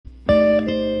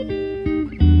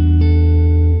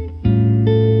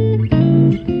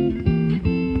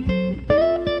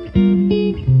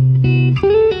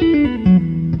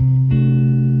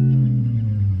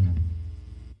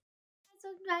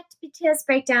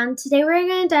breakdown. Today we're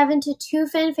going to dive into two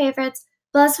fan favorites,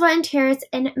 Blood, Sweat, and Tears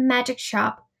and Magic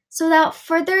Shop. So without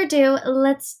further ado,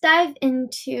 let's dive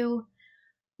into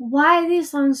why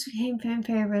these songs became fan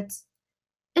favorites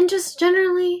and just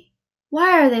generally,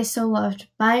 why are they so loved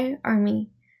by ARMY?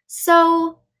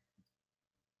 So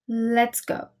let's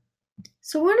go.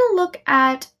 So we're going to look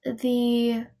at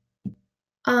the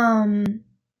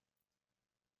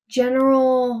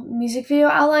general music video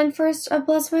outline first of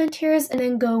Blood, Sweat, and Tears and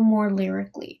then go more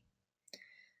lyrically.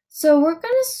 So we're going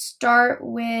to start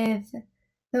with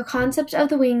the concept of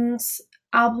the Wings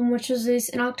album, which was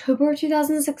released in October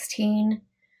 2016.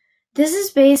 This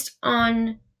is based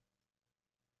on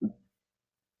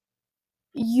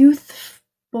youth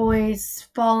boys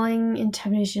falling in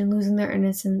temptation, losing their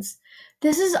innocence.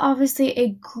 This is obviously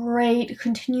a great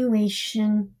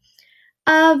continuation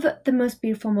of the Most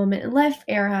Beautiful Moment in Life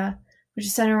era, which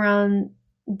is centered around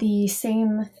the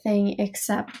same thing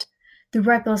except the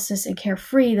recklessness and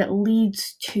carefree that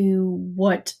leads to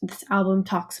what this album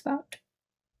talks about.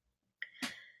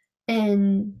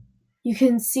 And you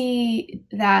can see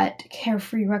that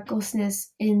carefree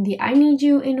recklessness in the I Need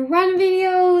You and Run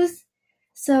videos,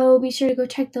 so be sure to go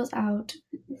check those out.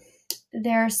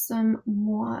 There are some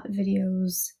more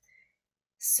videos.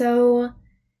 So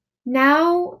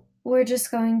now we're just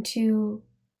going to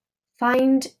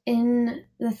find in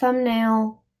the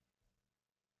thumbnail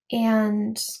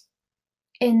and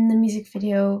in the music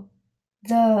video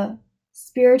the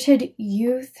spirited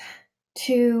youth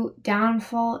to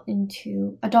downfall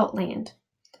into adult land.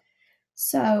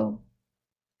 So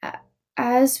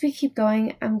as we keep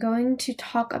going, I'm going to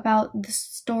talk about the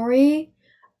story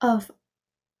of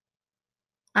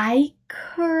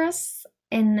Icarus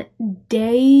and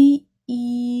Daedalus.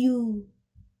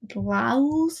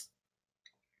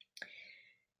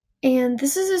 And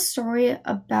this is a story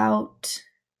about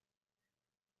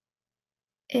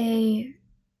a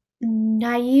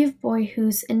naive boy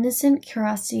whose innocent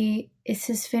curiosity is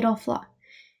his fatal flaw.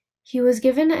 He was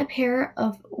given a pair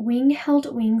of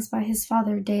wing-held wings by his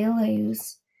father,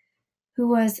 Daedalus, who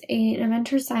was an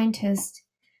inventor scientist,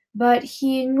 but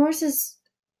he ignores his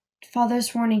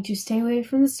father's warning to stay away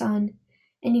from the sun,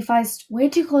 and he flies way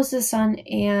too close to the sun,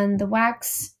 and the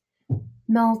wax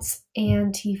melts,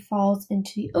 and he falls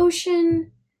into the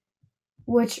ocean,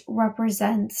 which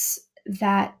represents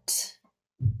that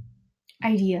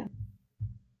idea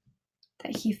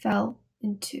that he fell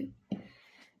into.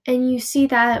 And you see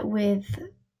that with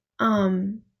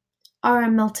RM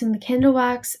melting the candle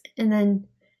wax, and then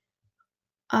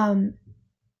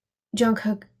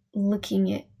Jungkook licking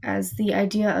it as the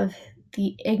idea of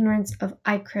the ignorance of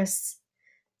Icarus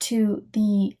to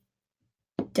the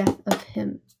death of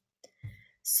him.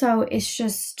 So it's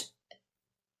just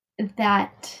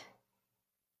that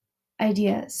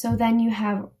idea. So then you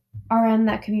have RM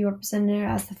that could be represented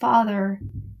as the father,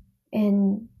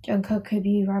 and Jungkook could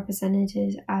be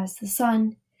represented as the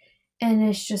son, and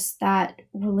it's just that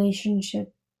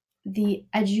relationship, the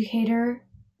educator,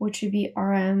 which would be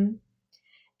RM,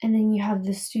 and then you have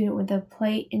the student with a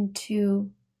play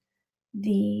into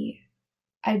the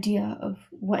idea of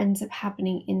what ends up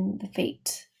happening in the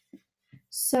fate.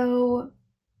 So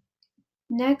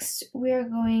next we are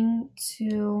going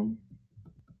to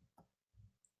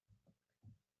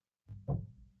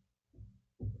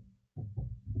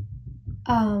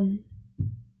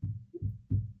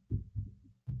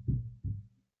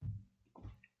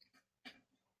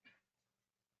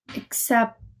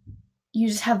except you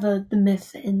just have the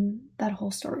myth in that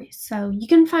whole story. So you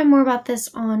can find more about this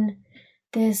on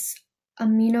this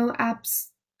Amino Apps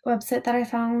website that I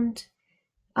found.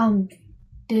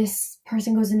 This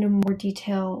person goes into more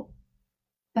detail,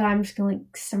 but I'm just gonna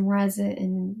summarize it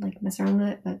and mess around with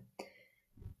it. But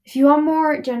if you want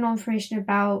more general information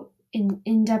about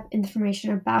in-depth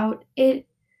information about it,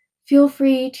 feel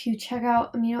free to check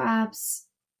out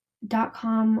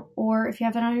aminoapps.com, or if you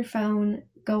have it on your phone,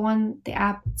 go on the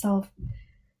app itself.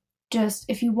 Just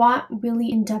if you want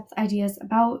really in-depth ideas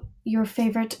about your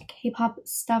favorite K-pop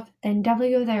stuff, then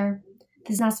definitely go there.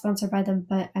 This is not sponsored by them,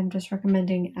 but I'm just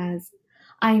recommending as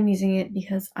I am using it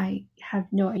because I have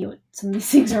no idea what some of these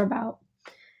things are about,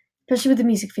 especially with the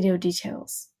music video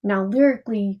details. Now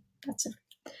lyrically, that's it.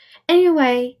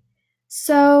 Anyway,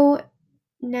 so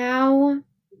now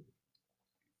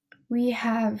we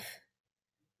have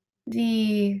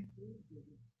the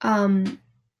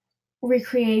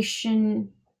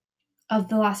recreation of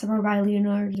The Last Supper by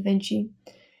Leonardo da Vinci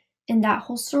in that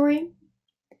whole story,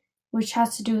 which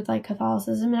has to do with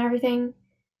Catholicism and everything,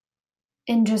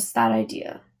 and just that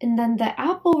idea. And then the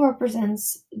apple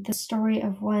represents the story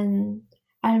of when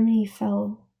Adam and Eve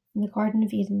fell in the Garden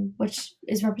of Eden, which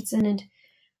is represented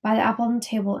by the apple on the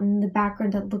table, and in the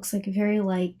background that looks like very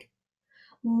like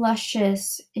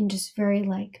luscious and just very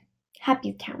like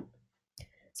happy town.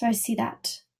 So I see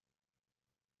that.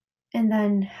 And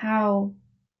then how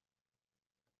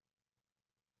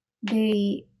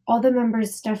all the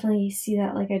members definitely see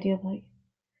that like idea of like,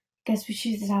 guess we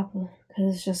choose this apple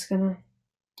because it's just gonna,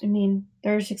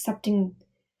 they're just accepting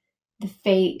the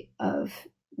fate of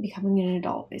becoming an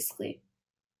adult basically.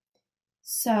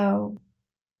 So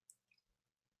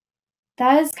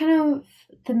that is kind of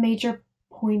the major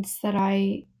points that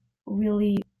I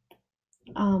really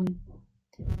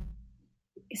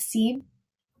see.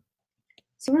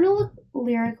 So we're gonna look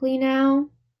lyrically now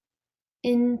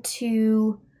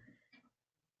into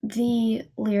the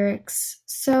lyrics.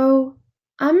 So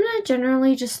I'm gonna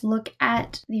generally just look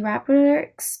at the rap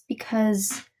lyrics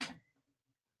because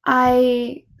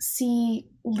I see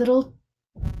little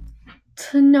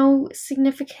to no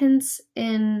significance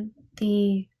in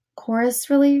the chorus,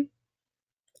 really.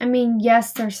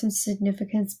 Yes, there's some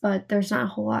significance, but there's not a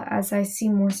whole lot, as I see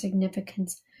more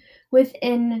significance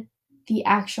within the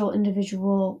actual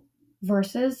individual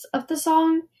verses of the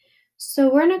song.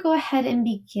 So we're going to go ahead and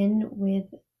begin with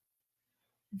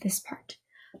this part.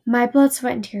 My blood,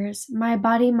 sweat, and tears, my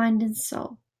body, mind, and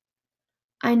soul.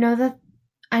 I know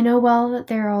well that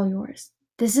they're all yours.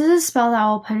 This is a spell that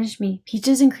will punish me.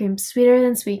 Peaches and cream, sweeter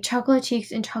than sweet, chocolate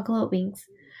cheeks and chocolate wings.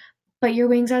 But your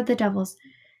wings are the devil's.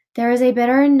 There is a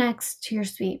bitter next to your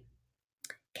sweet.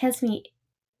 Kiss me.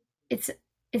 It's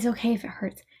okay if it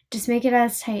hurts. Just make it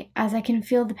as tight as I can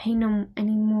feel the pain no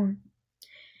anymore.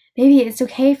 Maybe it's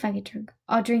okay if I get drunk.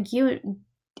 I'll drink you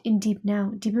in deep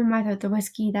now, deep in my throat, the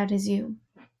whiskey that is you.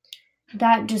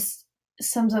 That just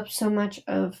sums up so much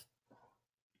of,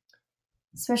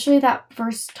 especially that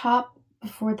first top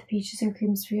before the peaches and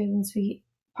cream, sweeter than sweet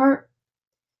part.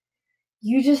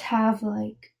 You just have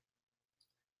like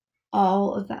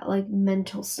all of that like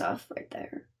mental stuff right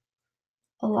there.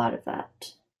 A lot of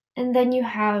that. And then you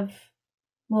have,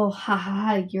 well,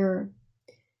 you're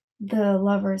the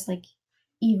lover's like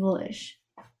evilish.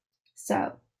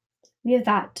 So we have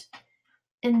that.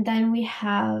 And then we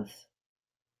have,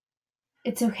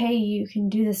 it's okay, you can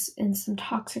do this in some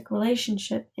toxic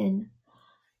relationship, and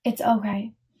it's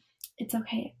okay,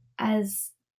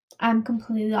 as I'm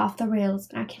completely off the rails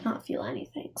and I cannot feel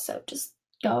anything, so just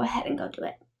go ahead and go do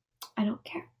it. I don't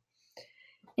care.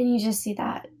 And you just see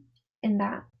that in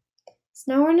that.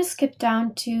 So now we're going to skip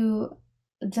down to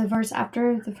the verse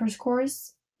after the first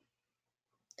chorus.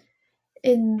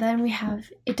 And then we have,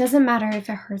 it doesn't matter if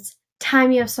it hurts. Tie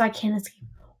me up so I can't escape.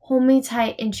 Hold me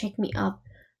tight and shake me up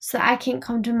so that I can't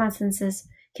come to my senses.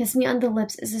 Kiss me on the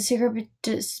lips is a secret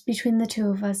between the two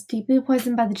of us, deeply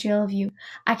poisoned by the jail of you.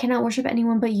 I cannot worship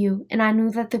anyone but you, and I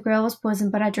knew that the grail was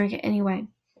poisoned, but I drank it anyway.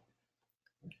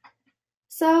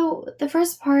 So the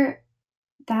first part,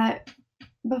 that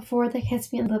before the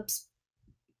kiss me on the lips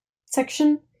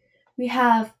section, we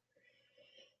have,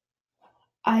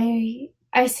 I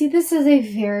see this as a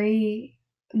very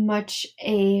much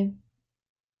a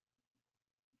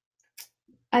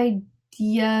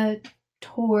idea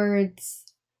towards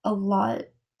a lot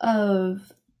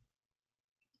of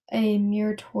a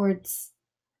mirror towards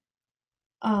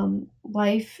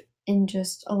life and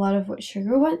just a lot of what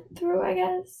Sugar went through, I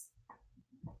guess.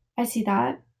 I see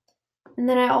that. And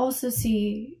then I also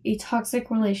see a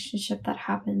toxic relationship that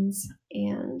happens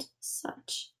and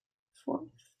such forth.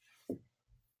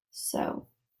 So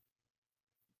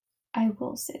I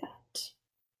will say that.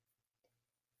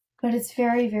 But it's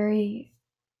very, very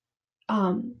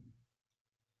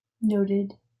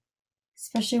noted,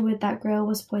 especially with that grail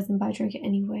was poisoned by drink it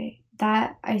anyway.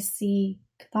 That I see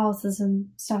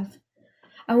Catholicism stuff.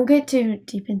 I won't get too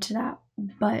deep into that,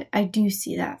 but I do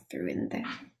see that through in there.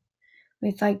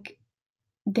 With like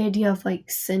the idea of like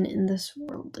sin in this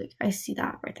world. Like I see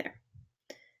that right there.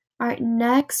 Alright,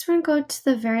 next we're gonna go to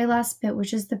the very last bit,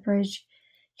 which is the bridge.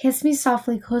 Kiss me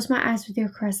softly, close my eyes with your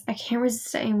caress. I can't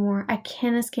resist it anymore. I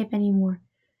can't escape anymore.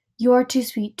 You are too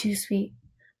sweet,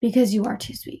 because you are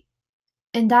too sweet.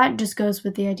 And that just goes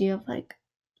with the idea of like,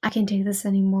 I can't take this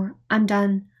anymore. I'm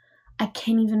done. I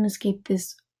can't even escape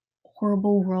this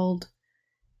horrible world.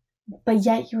 But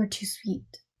yet you're too sweet.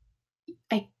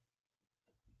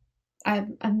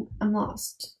 I'm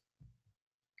lost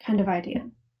kind of idea.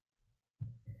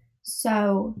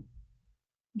 So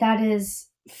that is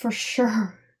for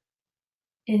sure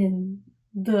in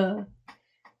the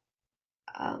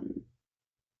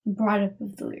brought up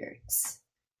of the lyrics.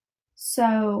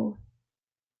 So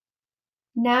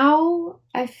now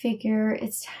I figure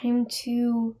it's time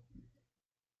to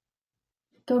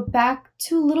go back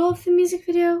to a little of the music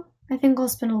video. I think I'll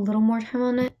spend a little more time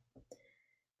on it.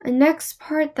 The next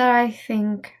part that I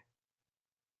think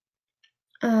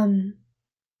I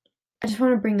just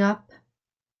want to bring up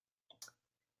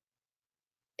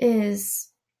is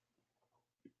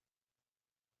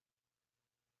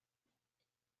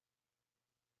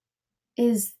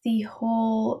the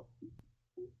whole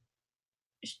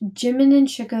Jimin and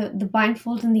Suga, the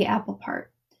blindfold and the apple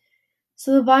part.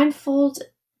 So the blindfold,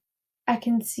 I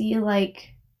can see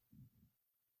like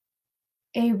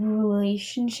a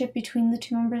relationship between the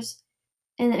two members.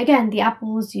 And again, the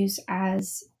apple was used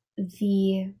as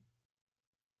the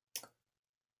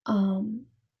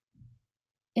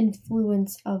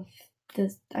influence of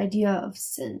the idea of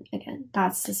sin. Again,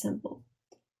 that's the symbol.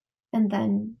 And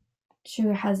then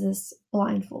Suga has this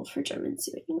blindfold for Jimin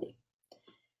seemingly.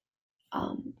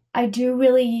 I do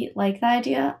really like that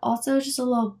idea. Also, just a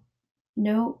little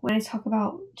note, when I talk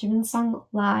about Jimin's song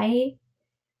Lie,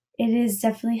 it is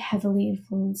definitely heavily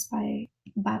influenced by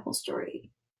Bible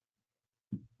story,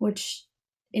 which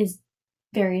is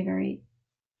very, very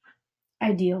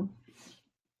ideal.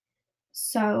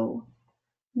 So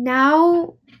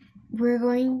now we're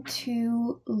going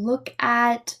to look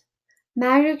at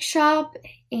Magic Shop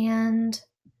and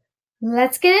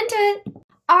let's get into it.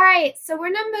 Alright, so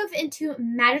we're gonna move into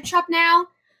Magic Shop now.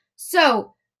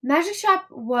 So Magic Shop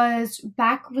was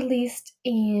back released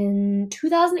in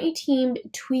 2018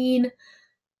 between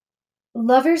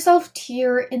Love Yourself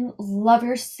Tear and Love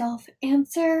Yourself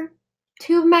Answer.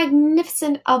 Two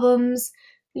magnificent albums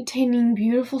containing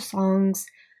beautiful songs.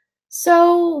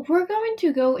 So we're going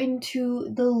to go into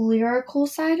the lyrical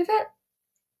side of it,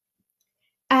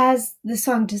 as the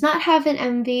song does not have an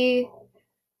MV.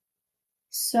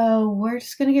 So we're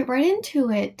just gonna get right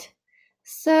into it.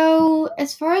 So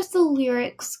as far as the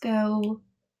lyrics go,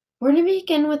 we're gonna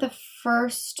begin with the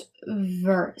first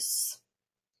verse,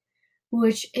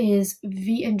 which is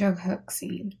V and Jungkook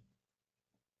singing.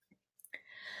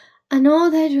 I know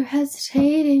that you're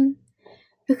hesitating,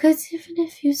 because even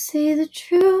if you say the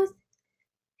truth,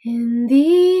 in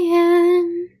the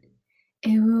end,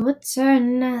 it will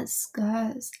turn out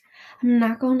scars. I'm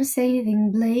not gonna say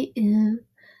anything blatant,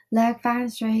 like fine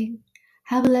straight.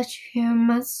 How about let you hear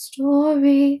my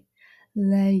story?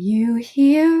 Let you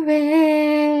hear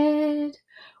it.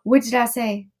 What did I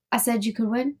say? I said you could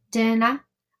win, didn't I?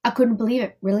 I couldn't believe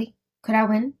it. Really? Could I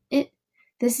win it?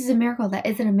 This is a miracle. That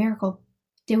isn't a miracle.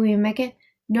 Did we make it?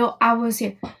 No, I was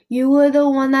here. You were the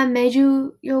one that made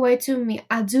your way to me.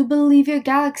 I do believe your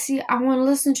galaxy. I want to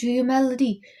listen to your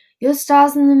melody. Your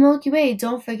stars in the Milky Way.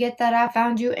 Don't forget that I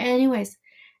found you anyways.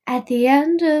 At the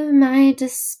end of my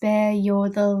despair, you're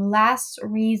the last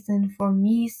reason for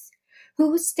me.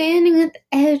 Who was standing at the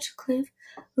edge of the cliff,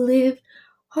 lived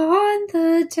on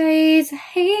the days I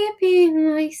hate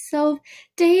being myself,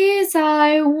 days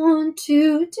I want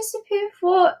to disappear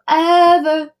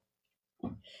forever.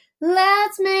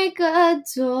 Let's make a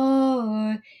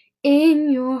door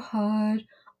in your heart.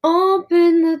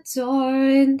 Open the door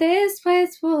and this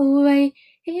place will wait.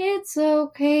 It's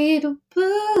okay to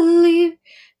believe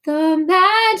the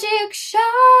magic shop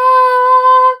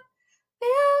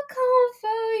will come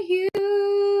for you.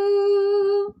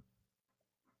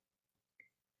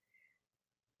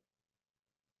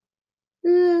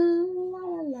 La,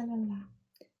 la, la, la, la.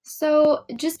 So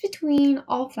just between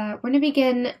all of that, we're going to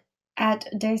begin at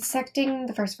dissecting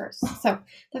the first verse. So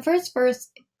the first verse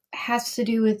has to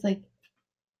do with like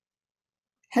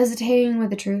hesitating with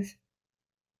the truth,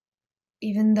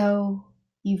 even though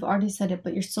you've already said it,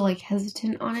 but you're still like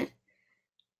hesitant on it.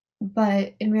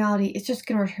 But in reality, it's just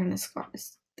gonna return as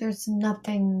scars. There's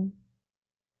nothing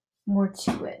more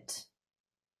to it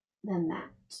than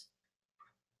that.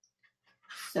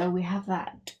 So we have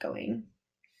that going.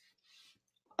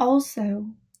 Also,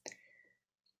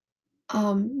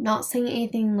 not saying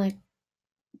anything like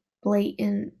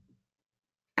blatant,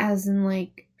 as in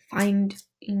like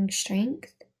finding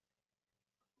strength.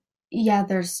 Yeah,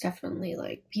 there's definitely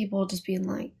like people just being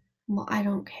like, well, I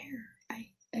don't care. I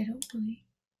don't really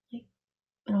like,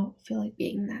 I don't feel like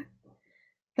being that.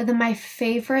 But then my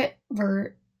favorite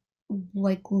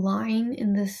line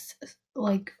in this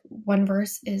like one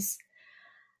verse is,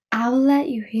 I'll let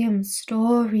you hear my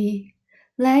story,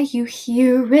 let you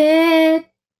hear it.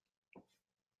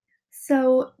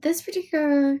 So this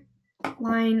particular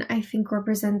line, I think,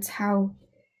 represents how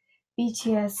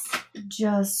BTS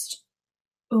just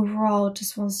overall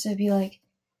just wants to be like,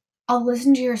 I'll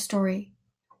listen to your story.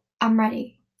 I'm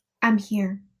ready. I'm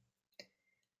here.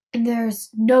 And there's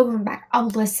no going back. I'll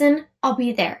listen. I'll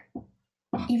be there.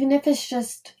 Even if it's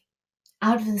just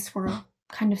out of this world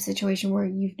kind of situation where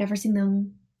you've never seen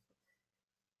them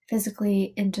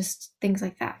physically and just things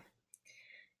like that.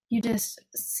 You just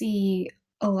see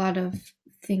a lot of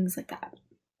things like that,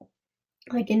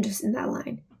 like in just in that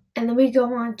line. And then we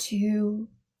go on to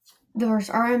the verse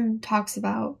RM talks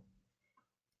about,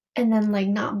 and then like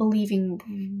not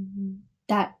believing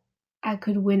that I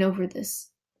could win over this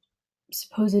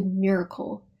supposed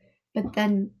miracle, but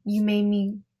then you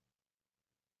made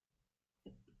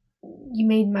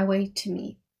my way to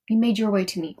me. You made your way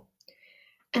to me.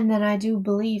 And then I do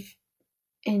believe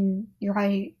in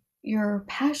your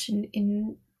passion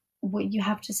in what you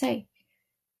have to say.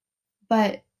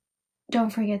 But don't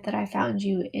forget that I found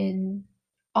you in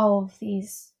all of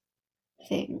these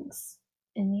things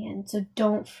in the end. So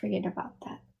don't forget about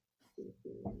that.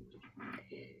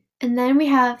 And then we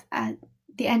have, at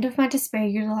the end of my despair,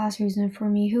 you're the last reason for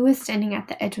me, who is standing at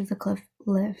the edge of the cliff,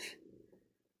 live.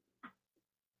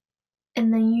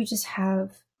 And then you just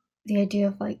have the idea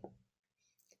of like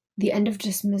the end of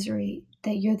just misery,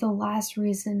 that you're the last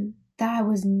reason that I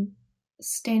was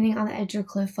standing on the edge of the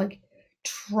cliff, like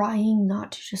trying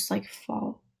not to just like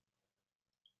fall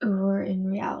over in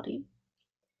reality.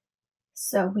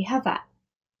 So we have that.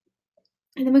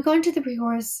 And then we go into the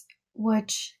pre-chorus,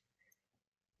 which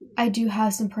I do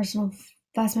have some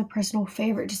that's my personal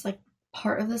favorite, just like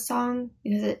part of the song,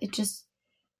 because it just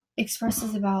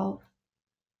expresses about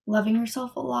loving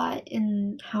yourself a lot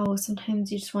and how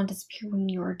sometimes you just want to disappear when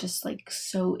you're just like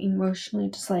so emotionally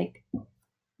just like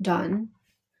done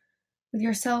with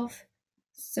yourself.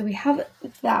 So we have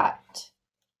that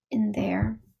in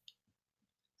there.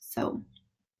 So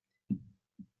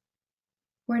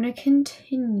we're going to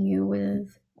continue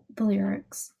with the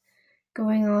lyrics,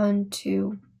 going on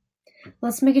to,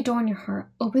 let's make a door in your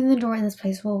heart. Open the door and this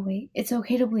place will wait. It's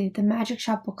okay to believe. The magic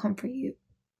shop will comfort you.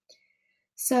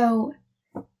 So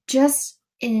just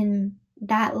in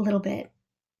that little bit,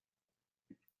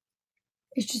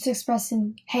 it's just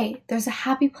expressing, hey, there's a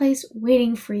happy place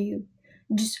waiting for you.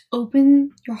 Just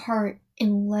open your heart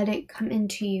and let it come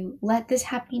into you. Let this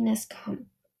happiness come.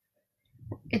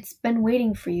 It's been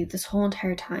waiting for you this whole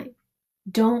entire time.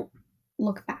 Don't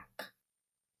look back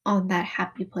on that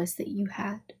happy place that you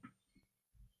had.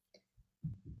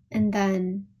 And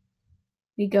then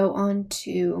we go on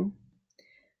to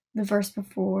the verse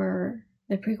before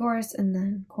the pre-chorus and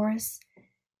then chorus.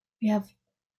 We have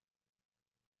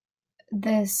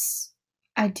this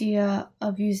idea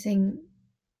of using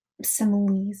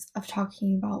similes of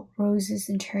talking about roses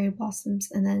and cherry blossoms,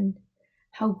 and then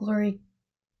how glory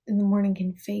in the morning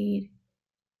can fade,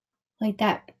 like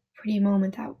that pretty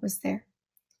moment that was there.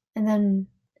 And then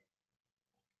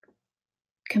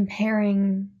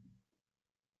comparing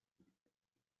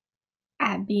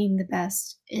at being the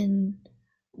best in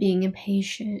being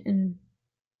impatient and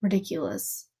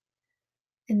ridiculous,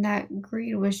 and that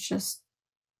greed was just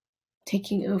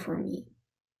taking over me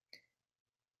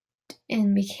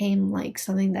and became like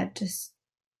something that just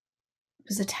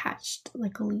was attached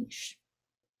like a leash,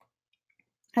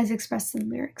 as expressed in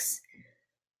lyrics.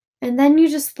 And then you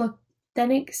just look,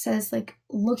 then it says like,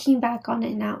 looking back on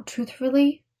it now,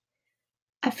 truthfully,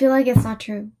 I feel like it's not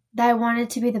true, that I wanted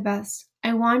to be the best.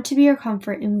 I want to be your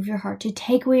comfort and move your heart, to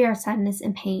take away your sadness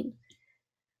and pain.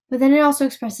 But then it also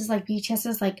expresses like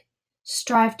BTS's like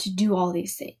strive to do all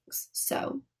these things.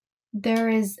 So there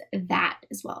is that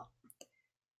as well,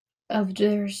 of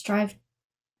their strive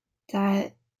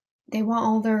that they want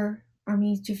all their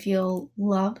armies to feel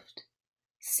loved,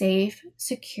 safe,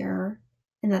 secure,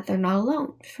 and that they're not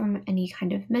alone from any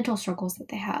kind of mental struggles that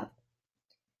they have.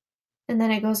 And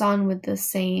then it goes on with the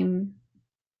same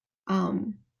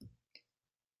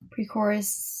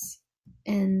pre-chorus,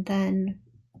 and then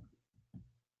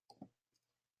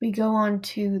we go on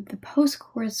to the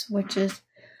post-chorus, which is,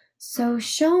 so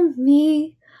show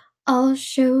me, I'll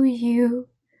show you.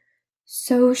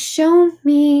 So show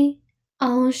me,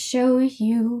 I'll show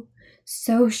you.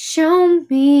 So show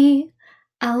me,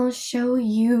 I'll show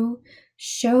you.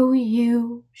 Show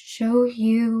you, show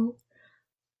you.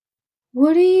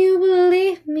 Wouldn't you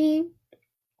believe me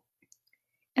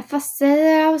if I said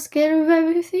that I was scared of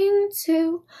everything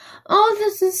too? All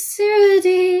the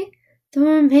sincerity, the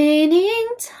remaining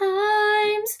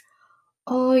times.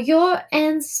 All your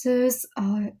answers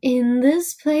are in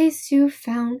this place you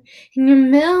found, in your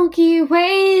Milky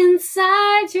Way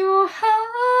inside your heart.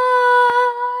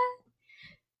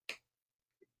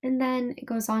 And then it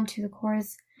goes on to the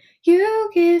chorus. You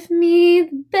give me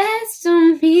the best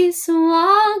of me, so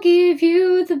I'll give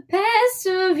you the best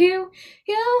of you.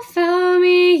 You found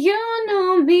me, you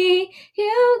know me.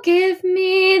 You give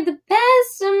me the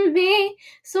best of me,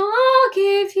 so I'll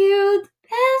give you the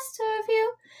best of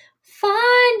you.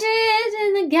 Find it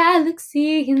in the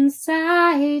galaxy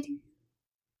inside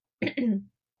you.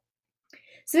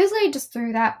 So basically just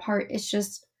through that part, it's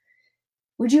just,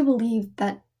 would you believe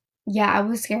that, yeah, I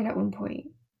was scared at one point,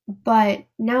 but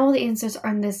now all the answers are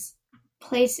in this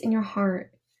place in your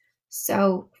heart.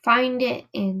 So find it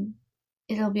and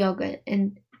it'll be all good.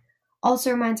 And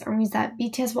also reminds ARMYs that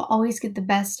BTS will always get the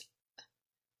best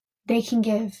they can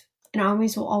give, and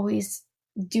ARMYs will always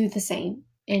do the same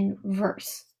in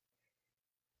reverse.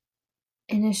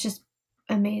 And it's just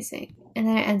amazing. And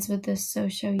then it ends with this I'll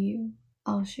show you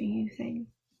thing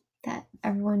that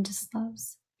everyone just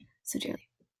loves so dearly.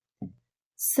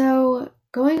 So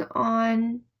going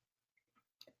on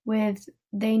with,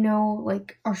 they know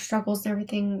like our struggles and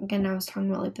everything. Again, I was talking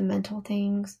about like the mental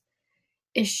things.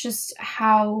 It's just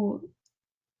how,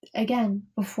 again,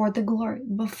 before the glory,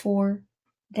 before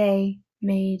they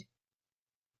made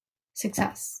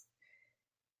success,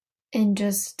 and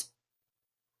just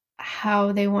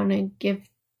how they want to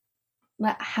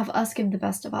have us give the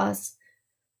best of us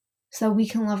so we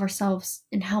can love ourselves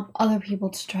and help other people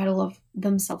to try to love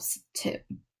themselves too.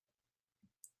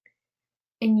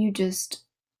 And you just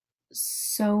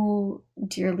so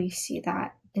dearly see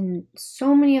that in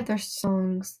so many of their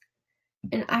songs.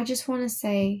 And I just want to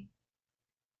say,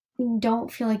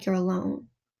 don't feel like you're alone.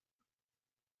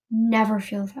 Never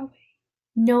feel that way.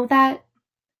 Know that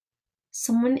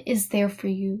someone is there for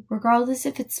you, regardless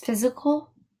if it's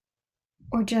physical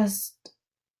or just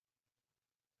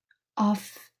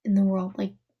off in the world.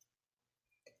 Like,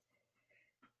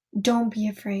 don't be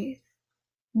afraid.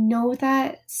 Know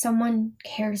that someone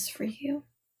cares for you.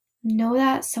 Know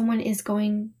that someone is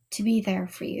going to be there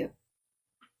for you.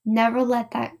 Never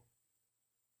let that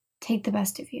take the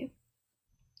best of you.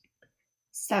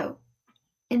 So,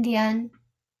 in the end,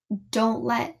 don't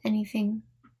let anything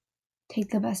take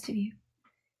the best of you.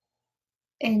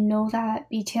 And know that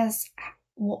BTS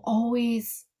will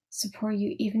always support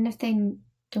you, even if they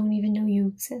don't even know you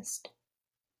exist.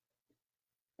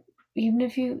 Even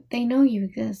if they know you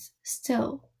exist,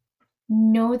 still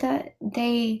know that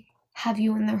they have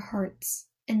you in their hearts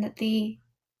and that they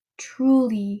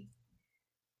truly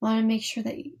want to make sure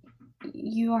that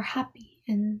you are happy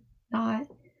and not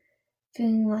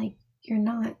feeling like you're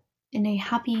not in a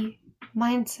happy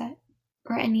mindset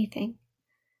or anything.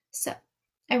 So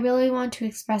I really want to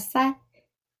express that.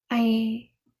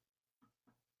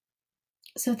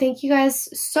 So thank you guys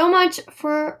so much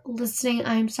for listening.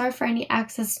 I'm sorry for any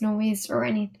access noise or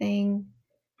anything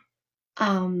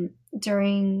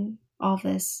during all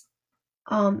this.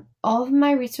 All of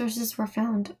my resources were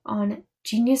found on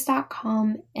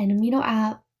genius.com and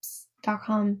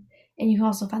aminoapps.com, and you can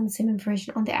also find the same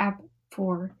information on the app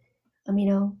for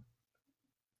Amino.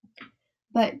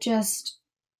 But just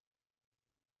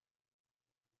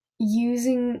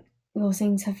using those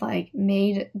things have like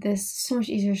made this so much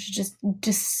easier to just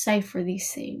decipher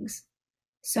these things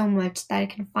so much that I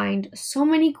can find so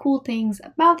many cool things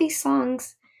about these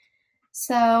songs.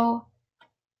 So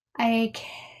I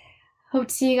hope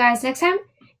to see you guys next time,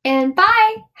 and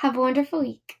bye! Have a wonderful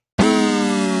week.